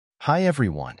Hi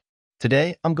everyone.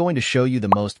 Today, I'm going to show you the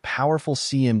most powerful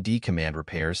CMD command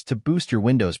repairs to boost your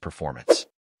Windows performance.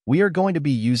 We are going to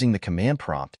be using the command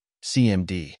prompt,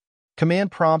 CMD.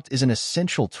 Command prompt is an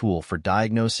essential tool for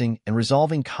diagnosing and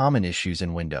resolving common issues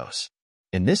in Windows.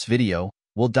 In this video,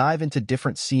 we'll dive into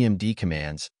different CMD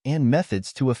commands and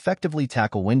methods to effectively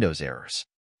tackle Windows errors.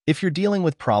 If you're dealing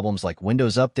with problems like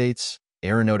Windows updates,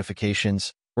 error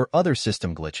notifications, or other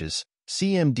system glitches,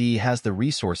 CMD has the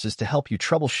resources to help you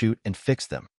troubleshoot and fix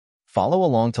them. Follow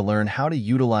along to learn how to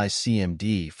utilize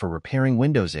CMD for repairing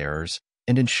Windows errors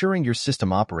and ensuring your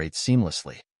system operates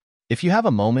seamlessly. If you have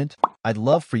a moment, I'd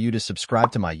love for you to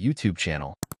subscribe to my YouTube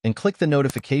channel and click the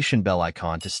notification bell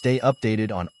icon to stay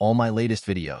updated on all my latest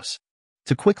videos.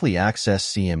 To quickly access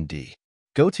CMD,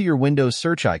 go to your Windows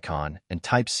search icon and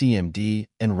type CMD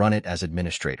and run it as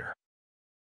administrator.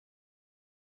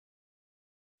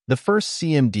 The first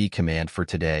CMD command for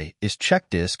today is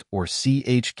chkdsk or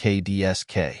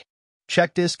chkdsk.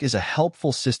 Chkdsk is a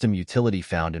helpful system utility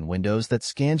found in Windows that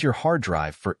scans your hard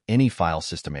drive for any file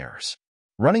system errors.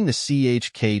 Running the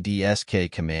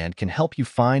chkdsk command can help you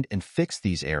find and fix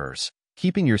these errors,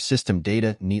 keeping your system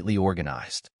data neatly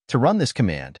organized. To run this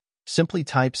command, simply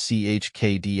type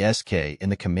chkdsk in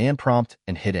the command prompt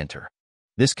and hit enter.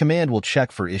 This command will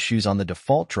check for issues on the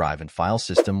default drive and file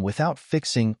system without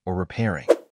fixing or repairing.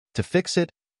 To fix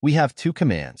it, we have two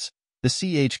commands, the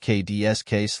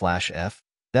chkdsk/f,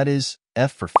 that is,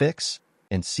 F for fix,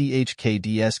 and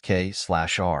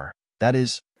chkdsk/r, that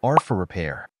is, R for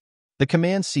repair. The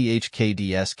command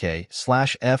chkdsk/f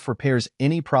repairs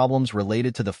any problems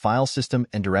related to the file system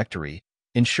and directory,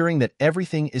 ensuring that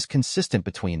everything is consistent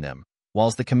between them,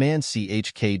 whilst the command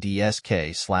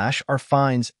chkdsk/r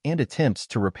finds and attempts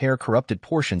to repair corrupted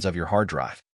portions of your hard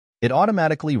drive. It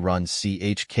automatically runs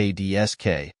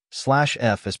chkdsk/f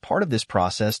as part of this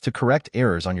process to correct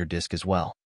errors on your disk as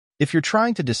well. If you're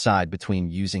trying to decide between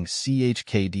using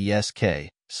chkdsk/f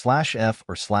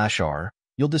or /r,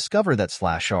 you'll discover that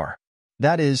 /r,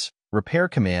 that is, repair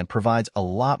command provides a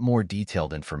lot more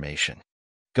detailed information.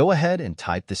 Go ahead and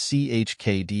type the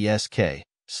chkdsk/r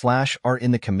in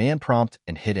the command prompt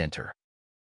and hit enter.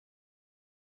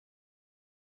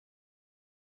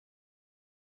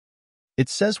 It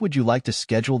says, would you like to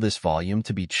schedule this volume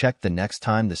to be checked the next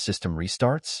time the system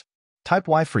restarts? Type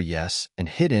Y for yes and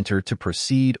hit enter to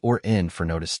proceed or N for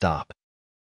no to stop.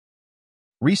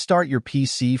 Restart your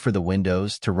PC for the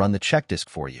Windows to run the chkdsk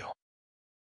for you.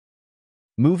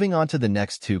 Moving on to the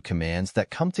next two commands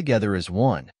that come together as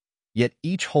one, yet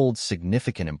each holds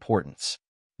significant importance.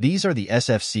 These are the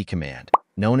sfc command,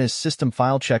 known as System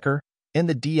File Checker, and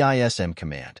the dism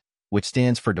command, which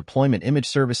stands for Deployment Image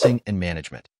Servicing and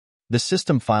Management. The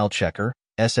System File Checker,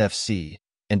 SFC,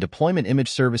 and Deployment Image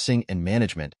Servicing and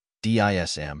Management,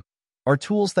 DISM, are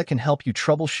tools that can help you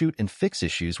troubleshoot and fix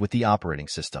issues with the operating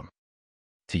system.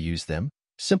 To use them,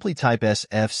 simply type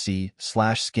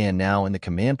sfc/scannow in the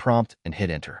command prompt and hit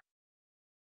enter.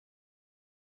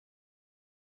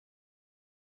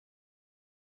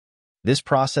 This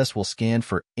process will scan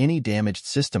for any damaged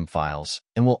system files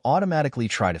and will automatically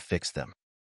try to fix them.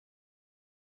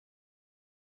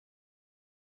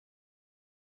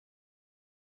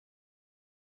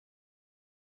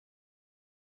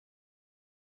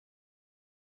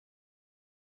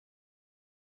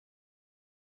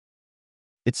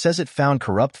 It says it found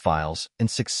corrupt files and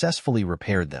successfully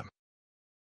repaired them.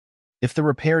 If the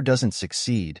repair doesn't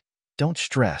succeed, don't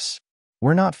stress.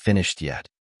 We're not finished yet.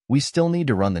 We still need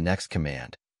to run the next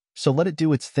command, so let it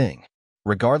do its thing.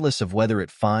 Regardless of whether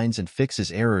it finds and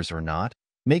fixes errors or not,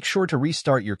 make sure to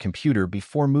restart your computer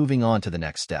before moving on to the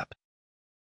next step.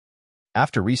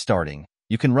 After restarting,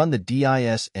 you can run the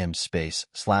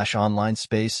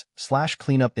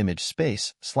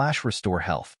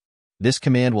dism/online/cleanupimage/restorehealth. This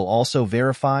command will also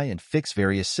verify and fix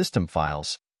various system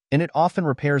files, and it often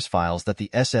repairs files that the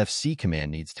sfc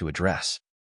command needs to address.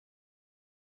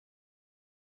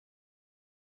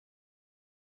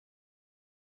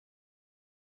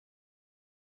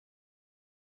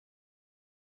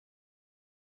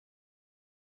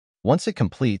 Once it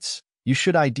completes, you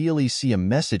should ideally see a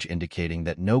message indicating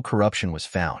that no corruption was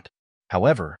found.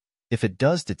 However, if it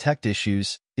does detect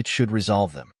issues, it should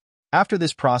resolve them. After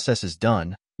this process is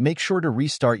done, make sure to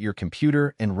restart your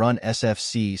computer and run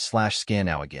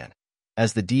sfc/scannow again,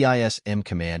 as the dism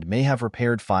command may have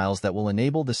repaired files that will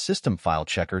enable the System File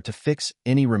Checker to fix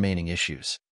any remaining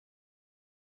issues.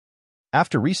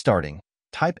 After restarting,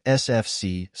 type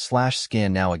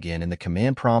sfc/scannow again in the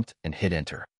command prompt and hit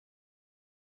enter.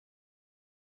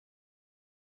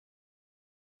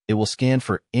 It will scan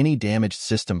for any damaged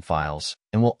system files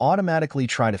and will automatically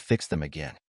try to fix them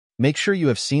again. Make sure you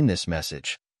have seen this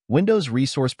message. Windows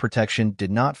Resource Protection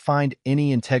did not find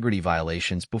any integrity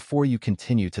violations before you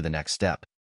continue to the next step.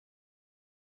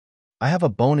 I have a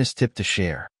bonus tip to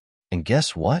share. And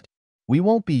guess what? We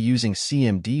won't be using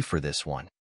CMD for this one.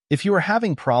 If you are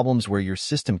having problems where your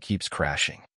system keeps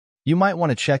crashing, you might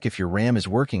want to check if your RAM is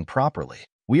working properly.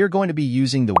 We are going to be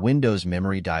using the Windows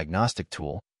Memory Diagnostic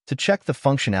tool to check the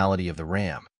functionality of the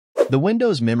RAM. The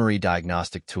Windows Memory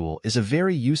Diagnostic tool is a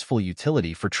very useful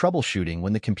utility for troubleshooting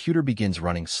when the computer begins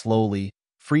running slowly,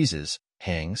 freezes,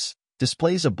 hangs,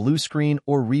 displays a blue screen,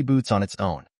 or reboots on its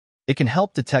own. It can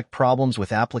help detect problems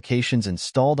with applications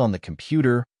installed on the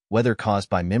computer, whether caused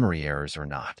by memory errors or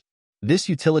not. This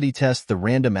utility tests the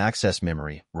random access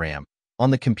memory, RAM,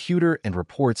 on the computer and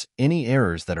reports any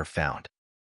errors that are found.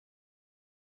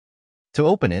 To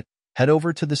open it, head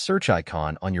over to the search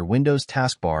icon on your Windows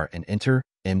taskbar and enter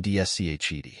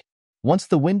mdsched. Once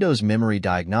the Windows Memory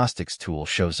Diagnostics tool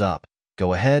shows up,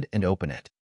 go ahead and open it.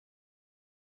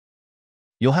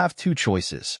 You'll have two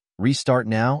choices: restart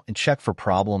now and check for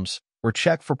problems, or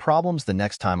check for problems the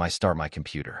next time I start my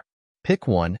computer. Pick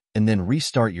one and then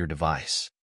restart your device.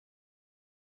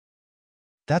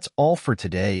 That's all for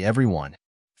today, everyone.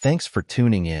 Thanks for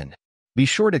tuning in. Be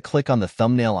sure to click on the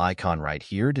thumbnail icon right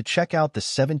here to check out the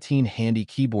 17 handy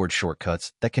keyboard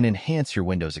shortcuts that can enhance your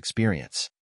Windows experience.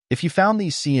 If you found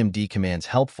these CMD commands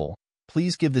helpful,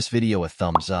 please give this video a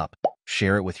thumbs up,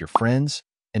 share it with your friends,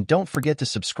 and don't forget to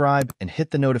subscribe and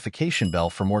hit the notification bell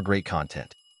for more great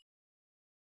content.